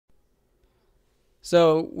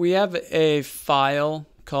So we have a file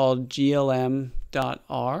called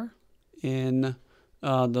glm.r in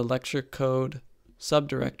the lecture code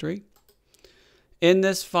subdirectory. In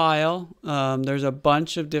this file, there's a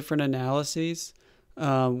bunch of different analyses.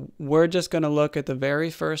 We're just going to look at the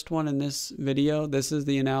very first one in this video. This is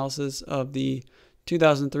the analysis of the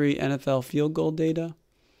 2003 NFL field goal data.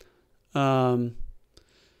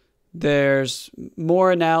 There's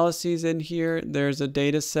more analyses in here. There's a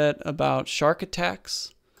data set about shark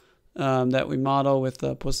attacks that we model with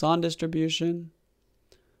the Poisson distribution.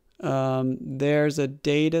 There's a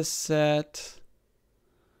data set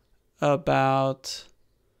about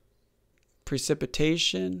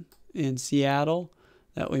precipitation in Seattle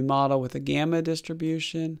that we model with a gamma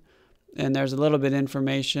distribution. And there's a little bit of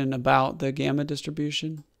information about the gamma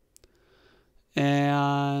distribution.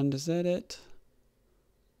 And is that it?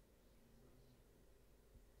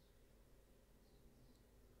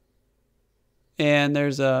 And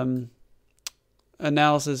there's a new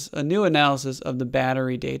analysis of the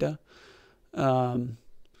battery data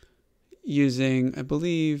using, I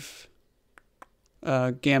believe,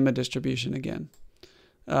 gamma distribution again.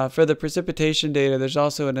 For the precipitation data, there's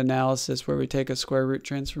also an analysis where we take a square root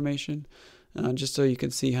transformation, just so you can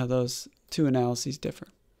see how those two analyses differ.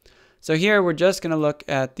 So here we're just going to look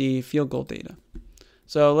at the field goal data.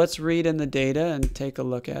 So let's read in the data and take a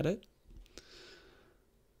look at it.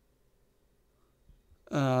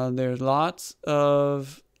 There's lots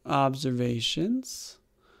of observations.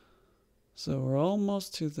 So we're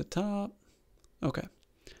almost to the top. Okay.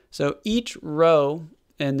 So each row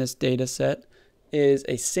in this data set is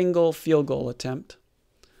a single field goal attempt.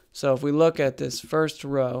 So if we look at this first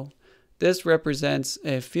row, this represents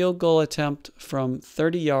a field goal attempt from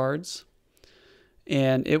 30 yards,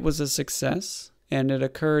 and it was a success, and it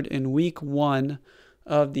occurred in week 1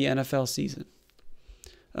 of the NFL season.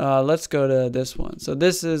 Let's go to this one. So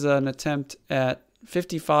this is an attempt at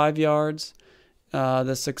 55 yards.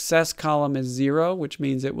 The success column is 0, which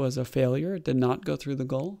means it was a failure. It did not go through the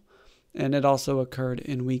goal. And it also occurred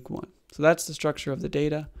in week 1. So that's the structure of the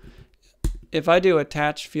data. If I do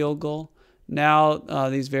attach field goal, now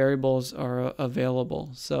these variables are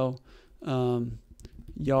available. So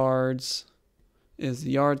yards is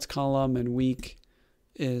the yards column, and week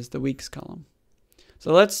is the weeks column.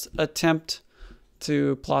 So let's attempt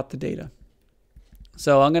to plot the data.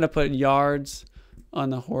 So I'm going to put yards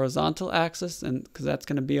on the horizontal axis, and because that's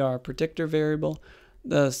going to be our predictor variable.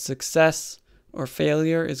 The success or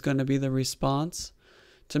failure is going to be the response.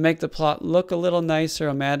 To make the plot look a little nicer,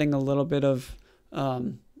 I'm adding a little bit of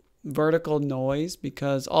vertical noise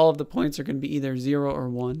because all of the points are going to be either 0 or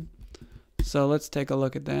 1. So let's take a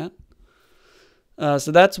look at that.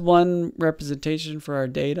 So that's one representation for our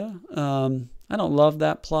data. I don't love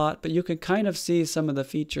that plot, but you can kind of see some of the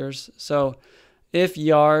features. So if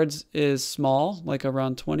yards is small, like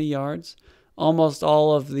around 20 yards, almost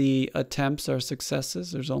all of the attempts are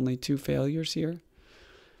successes. There's only 2 failures here.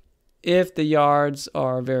 If the yards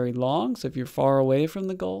are very long, so if you're far away from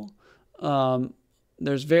the goal,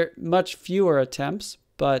 there's much fewer attempts,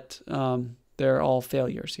 but they're all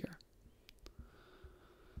failures here.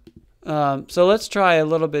 So let's try a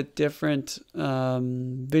little bit different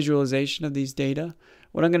visualization of these data.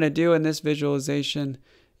 What I'm going to do in this visualization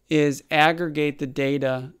is aggregate the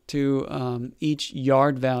data to each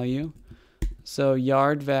yard value. So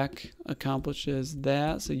yardvec accomplishes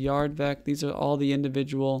that. So yardvec, these are all the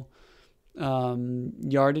individual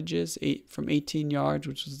yardages from 18 yards,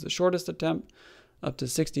 which was the shortest attempt, up to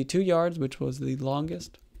 62 yards, which was the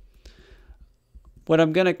longest. What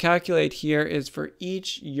I'm going to calculate here is for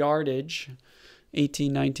each yardage,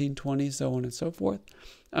 18, 19, 20, so on and so forth,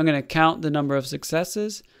 I'm going to count the number of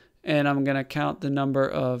successes, and I'm going to count the number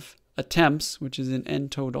of attempts, which is an n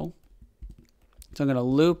total. So I'm going to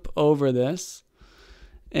loop over this,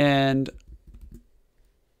 and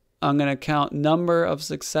I'm going to count number of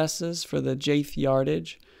successes for the jth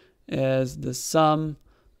yardage as the sum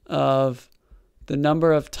of the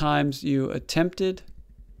number of times you attempted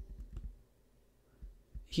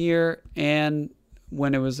here and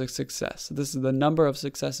when it was a success. So this is the number of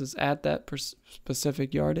successes at that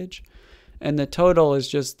specific yardage, and the total is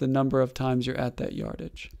just the number of times you're at that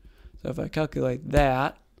yardage. So if I calculate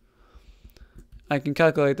that, I can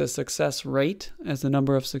calculate the success rate as the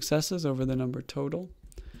number of successes over the number total.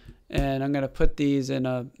 And I'm going to put these in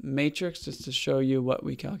a matrix just to show you what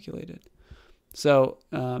we calculated. So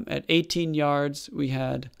at 18 yards, we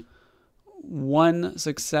had 1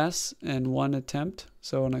 success and 1 attempt,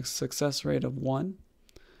 so on a success rate of 1.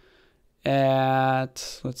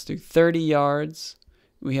 At, let's do 30 yards,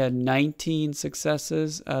 we had 19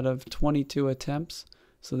 successes out of 22 attempts,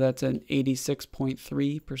 So that's an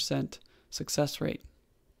 86.3% success rate.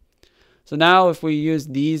 So now if we use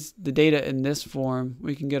the data in this form,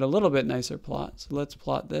 we can get a little bit nicer plot. So let's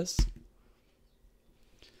plot this.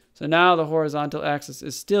 So now the horizontal axis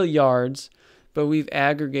is still yards, but we've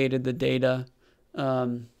aggregated the data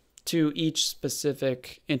to each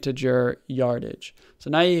specific integer yardage.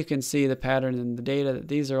 So now you can see the pattern in the data that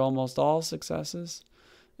these are almost all successes.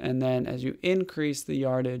 And then as you increase the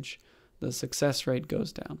yardage, the success rate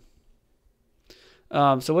goes down.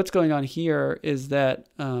 So what's going on here is that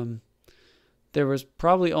there was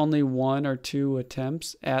probably only 1 or 2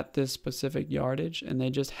 attempts at this specific yardage, and they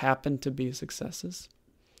just happened to be successes.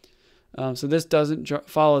 So this doesn't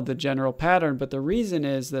follow the general pattern, but the reason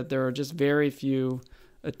is that there are just very few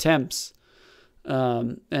attempts,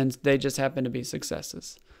 and they just happen to be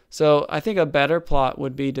successes. So I think a better plot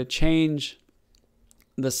would be to change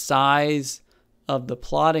the size of the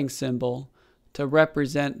plotting symbol to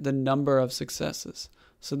represent the number of successes.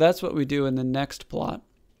 So that's what we do in the next plot.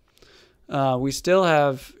 We still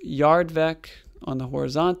have yard vec on the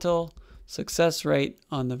horizontal, success rate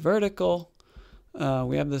on the vertical.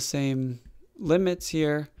 We have the same limits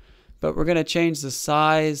here, but we're going to change the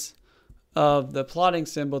size of the plotting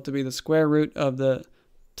symbol to be the square root of the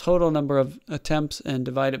total number of attempts and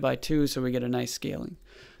divide it by 2 so we get a nice scaling.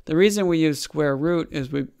 The reason we use square root is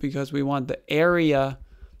because we want the area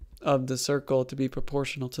of the circle to be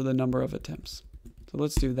proportional to the number of attempts. So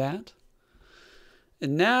let's do that.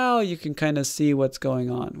 And now you can kind of see what's going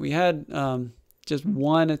on. We had just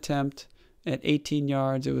 1 attempt at 18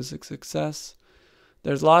 yards. It was a success.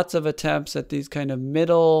 There's lots of attempts at these kind of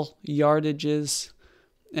middle yardages,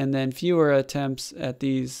 and then fewer attempts at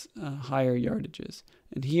these higher yardages.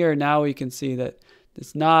 And here now we can see that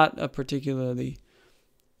it's not a particularly,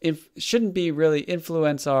 shouldn't be really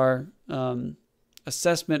influence our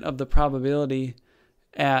assessment of the probability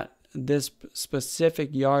at this specific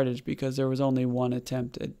yardage because there was only 1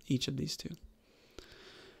 attempt at each of these 2.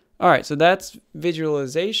 All right, so that's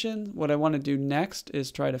visualization. What I want to do next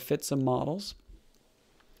is try to fit some models.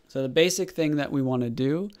 So the basic thing that we want to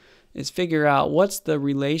do is figure out what's the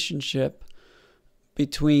relationship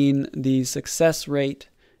between the success rate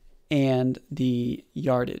and the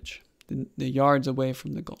yardage, the yards away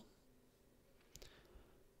from the goal.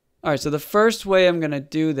 All right, so the first way I'm going to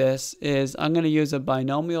do this is I'm going to use a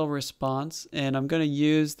binomial response, and I'm going to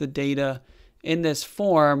use the data in this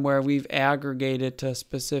form where we've aggregated to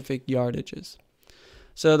specific yardages.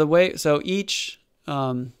 So each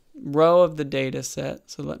row of the data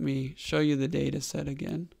set, so let me show you the data set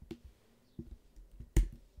again.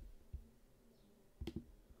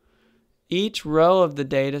 Each row of the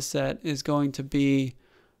data set is going to be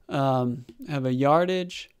have a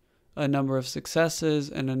yardage, a number of successes,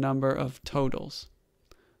 and a number of totals.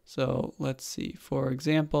 So let's see. For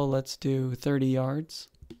example, let's do 30 yards.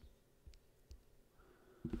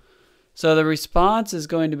 So the response is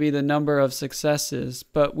going to be the number of successes,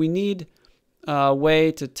 but we need a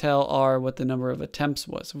way to tell R what the number of attempts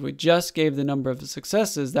was. If we just gave the number of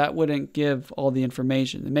successes, that wouldn't give all the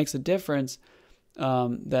information. It makes a difference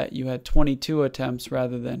that you had 22 attempts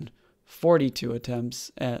rather than 42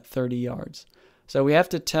 attempts at 30 yards. So we have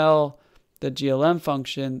to tell the GLM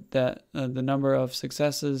function that the number of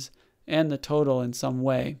successes and the total in some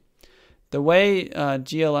way. The way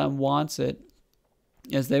GLM wants it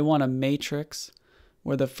is they want a matrix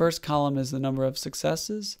where the first column is the number of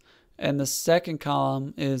successes and the second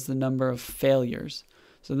column is the number of failures.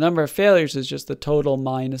 So the number of failures is just the total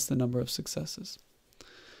minus the number of successes.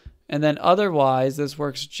 And then otherwise, this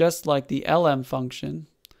works just like the LM function,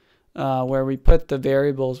 where we put the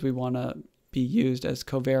variables we want to be used as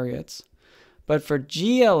covariates. But for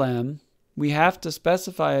GLM, we have to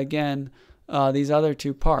specify again these other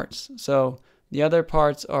 2 parts. So the other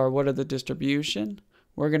parts are what are the distribution.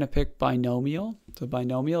 We're going to pick binomial. So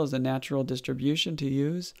binomial is a natural distribution to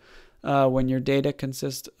use when your data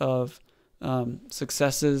consists of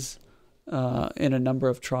successes in a number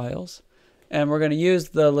of trials. And we're going to use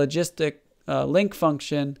the logistic link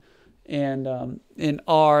function, and in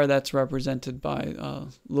R that's represented by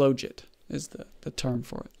logit is the term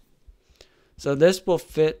for it. So this will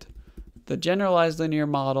fit the generalized linear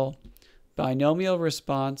model, binomial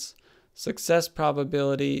response, success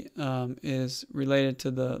probability is related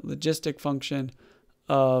to the logistic function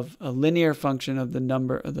of a linear function of the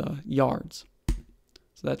number of the yards.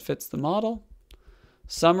 So that fits the model.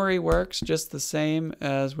 Summary works just the same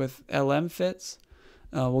as with LM fits.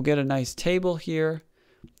 We'll get a nice table here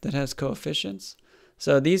that has coefficients.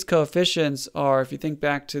 So these coefficients are, if you think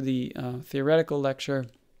back to the theoretical lecture,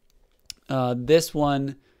 this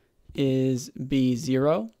one is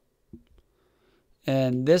B0.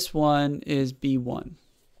 and this one is B1.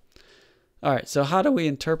 All right, so how do we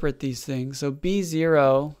interpret these things? So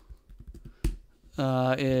B0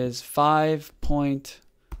 is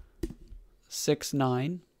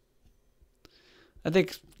 5.69. I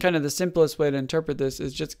think kind of the simplest way to interpret this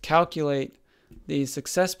is just calculate the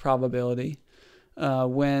success probability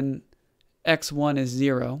when x1 is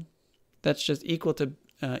 0. That's just equal to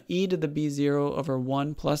e to the b0 over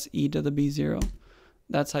 1 plus e to the b0.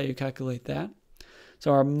 That's how you calculate that.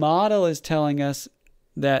 So our model is telling us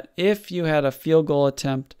that if you had a field goal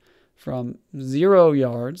attempt from 0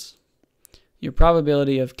 yards, your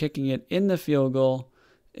probability of kicking it in the field goal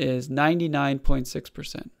is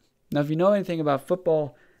 99.6%. Now, if you know anything about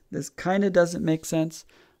football, this kind of doesn't make sense.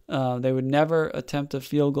 They would never attempt a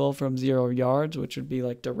field goal from 0 yards, which would be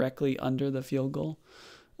like directly under the field goal.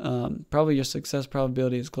 Probably your success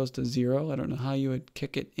probability is close to 0. I don't know how you would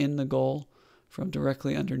kick it in the goal from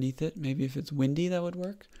directly underneath it. Maybe if it's windy, that would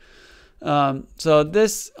work. So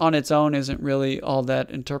this on its own isn't really all that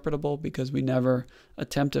interpretable because we never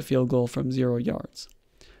attempt a field goal from 0 yards.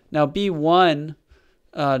 Now B1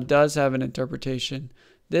 does have an interpretation.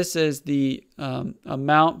 This is the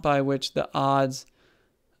amount by which the odds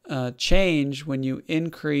change when you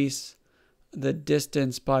increase the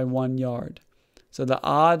distance by 1 yard. So the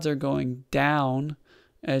odds are going down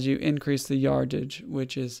as you increase the yardage,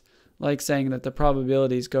 which is like saying that the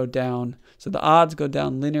probabilities go down. So the odds go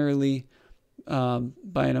down linearly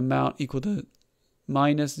by an amount equal to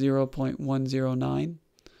minus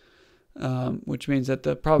 0.109, which means that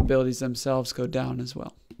the probabilities themselves go down as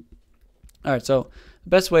well. All right, so the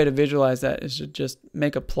best way to visualize that is to just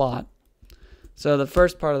make a plot. So the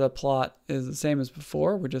first part of the plot is the same as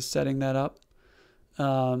before. We're just setting that up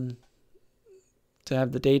to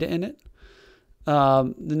have the data in it.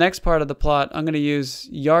 The next part of the plot, I'm going to use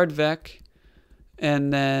yardvec,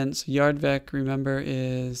 and then so yardvec, remember,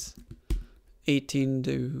 is 18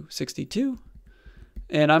 to 62,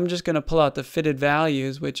 and I'm just going to pull out the fitted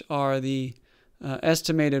values, which are the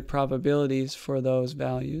estimated probabilities for those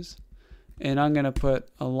values, and I'm going to put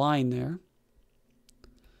a line there.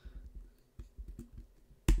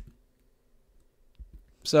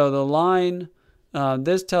 So the line,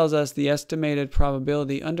 this tells us the estimated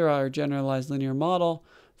probability under our generalized linear model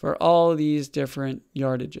for all these different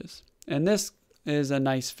yardages. And this is a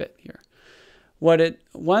nice fit here.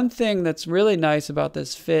 One thing that's really nice about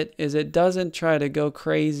this fit is it doesn't try to go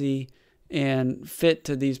crazy and fit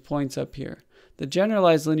to these points up here. The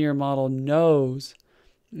generalized linear model knows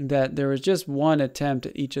that there was just one attempt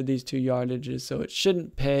at each of these 2 yardages, so it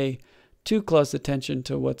shouldn't pay too close attention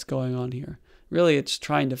to what's going on here. Really, it's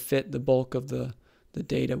trying to fit the bulk of the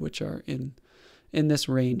data which are in this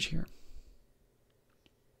range here.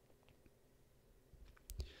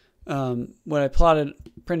 What I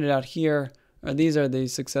printed out here, these are the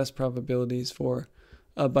success probabilities for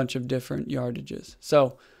a bunch of different yardages.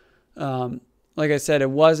 So, like I said, it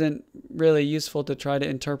wasn't really useful to try to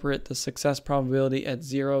interpret the success probability at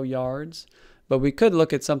 0 yards, but we could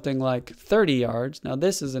look at something like 30 yards. Now,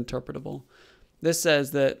 this is interpretable. This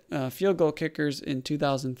says that field goal kickers in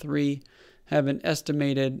 2003 have an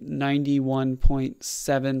estimated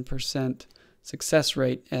 91.7% success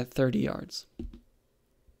rate at 30 yards.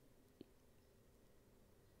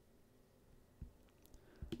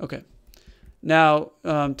 Okay. Now,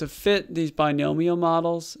 to fit these binomial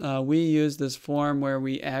models, we use this form where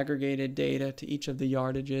we aggregated data to each of the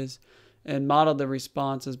yardages and modeled the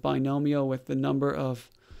response as binomial with the number of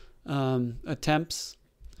attempts.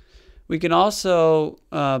 We can also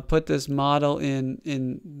put this model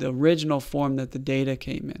in the original form that the data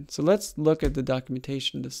came in. So let's look at the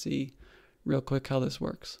documentation to see real quick how this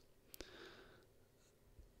works.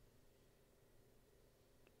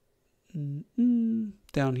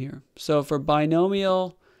 Down here. So for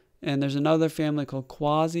binomial, and there's another family called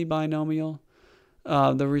quasi-binomial,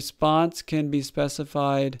 the response can be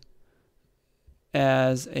specified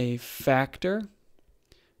as a factor.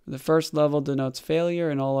 The first level denotes failure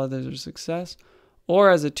and all others are success, or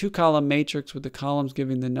as a 2-column matrix with the columns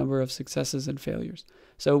giving the number of successes and failures.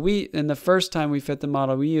 So in the first time we fit the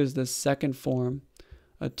model, we used this second form,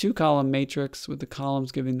 a 2-column matrix with the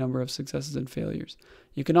columns giving the number of successes and failures.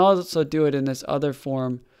 You can also do it in this other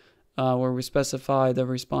form where we specify the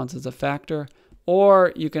response as a factor,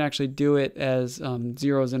 or you can actually do it as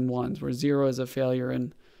zeros and ones, where 0 is a failure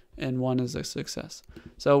and 1 is a success.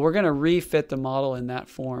 So we're going to refit the model in that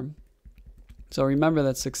form. So remember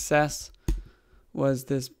that success was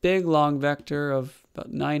this big long vector of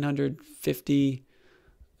about 950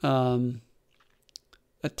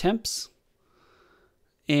 attempts,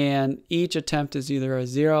 and each attempt is either a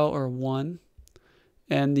 0 or 1.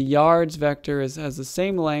 and the yards vector has the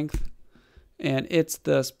same length, and it's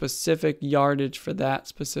the specific yardage for that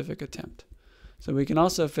specific attempt. So we can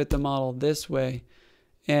also fit the model this way,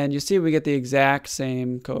 and you see we get the exact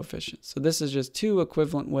same coefficients. So this is just two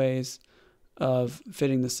equivalent ways of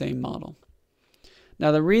fitting the same model.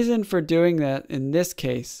 Now the reason for doing that in this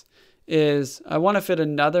case is I want to fit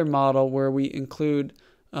another model where we include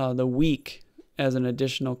the week as an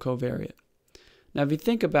additional covariate. Now if you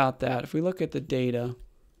think about that, if we look at the data,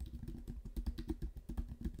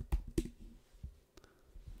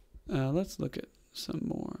 let's look at some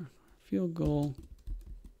more. Field goal.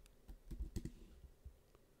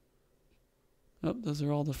 Oh, those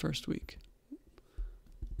are all the first week.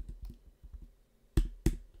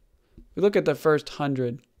 If we look at the first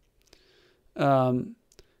 100,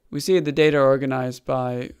 we see the data are organized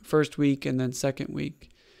by first week and then second week.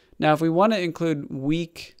 Now, if we want to include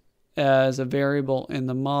week as a variable in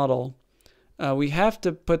the model, we have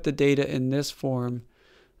to put the data in this form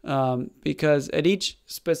because at each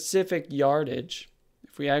specific yardage,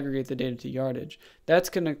 if we aggregate the data to yardage, that's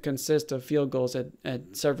going to consist of field goals at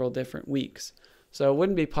several different weeks. So it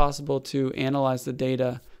wouldn't be possible to analyze the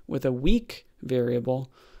data with a week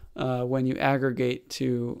variable when you aggregate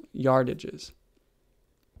to yardages.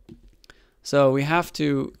 So we have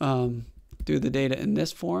to do the data in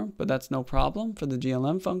this form, but that's no problem for the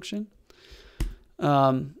GLM function.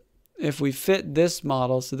 If we fit this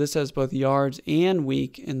model, so this has both yards and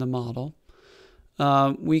week in the model,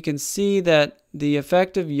 we can see that the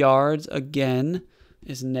effective yards again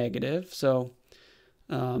is negative. So,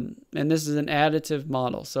 and this is an additive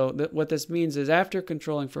model. So what this means is after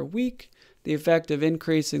controlling for week, the effect of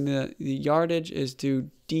increasing the yardage is to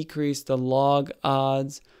decrease the log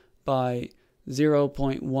odds by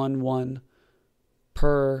 0.11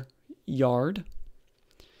 per yard.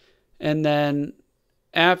 And then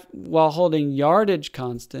while holding yardage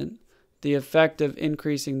constant, the effect of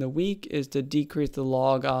increasing the week is to decrease the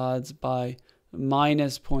log odds by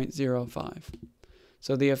minus 0.05.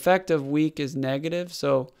 So the effect of week is negative.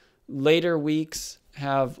 So later weeks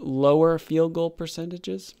have lower field goal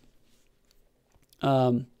percentages.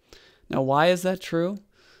 Now, why is that true?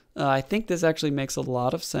 I think this actually makes a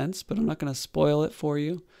lot of sense, but I'm not going to spoil it for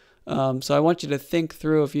you. So I want you to think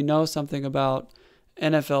through, if you know something about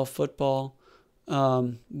NFL football,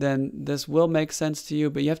 then this will make sense to you,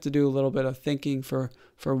 but you have to do a little bit of thinking for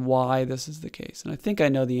why this is the case. And I think I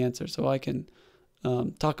know the answer, so I can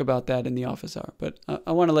talk about that in the office hour, but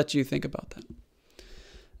I want to let you think about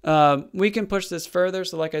that. We can push this further.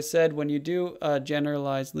 So like I said, when you do a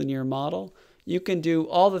generalized linear model, you can do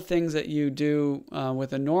all the things that you do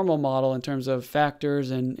with a normal model in terms of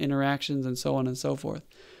factors and interactions and so on and so forth.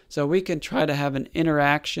 So we can try to have an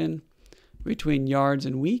interaction between yards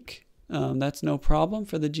and week. That's no problem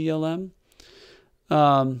for the GLM.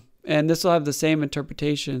 And this will have the same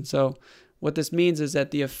interpretation. So what this means is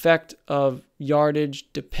that the effect of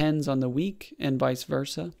yardage depends on the week and vice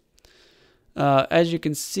versa. As you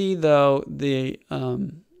can see, though, the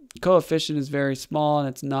coefficient is very small and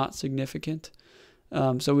it's not significant.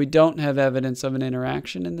 So we don't have evidence of an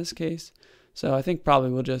interaction in this case. So I think probably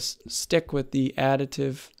we'll just stick with the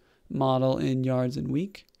additive model in yards and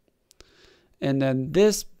week. And then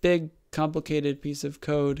this big complicated piece of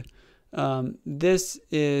code, this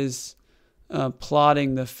is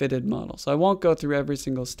plotting the fitted model. So I won't go through every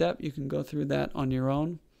single step. You can go through that on your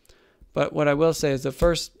own. But what I will say is the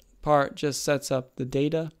first part just sets up the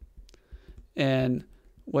data. And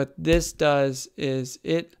what this does is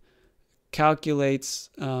it calculates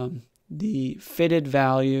the fitted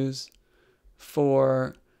values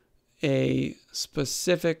for a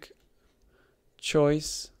specific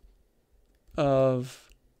choice of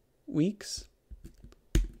weeks.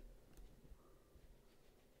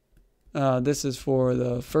 This is for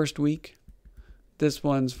the first week. This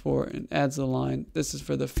one's for, and adds the line. This is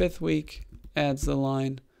for the fifth week, adds the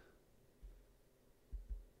line.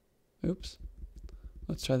 Oops.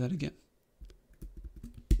 Let's try that again.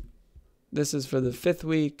 This is for the fifth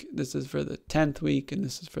week, this is for the 10th week, and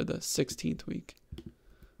this is for the 16th week.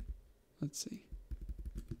 Let's see.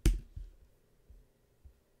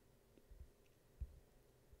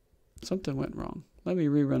 Something went wrong. Let me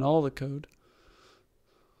rerun all the code.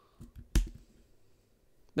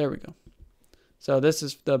 There we go. So this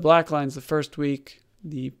is the black line's the first week,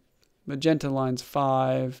 the magenta line's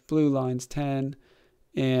 5, blue line's 10,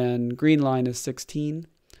 and green line is 16.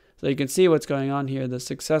 So you can see what's going on here. The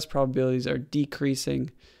success probabilities are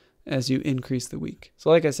decreasing as you increase the week.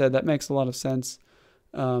 So like I said, that makes a lot of sense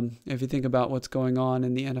if you think about what's going on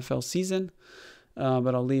in the NFL season,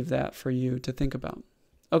 but I'll leave that for you to think about.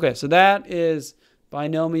 Okay, so that is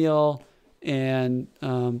binomial and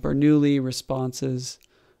Bernoulli responses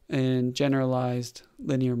in generalized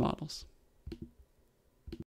linear models.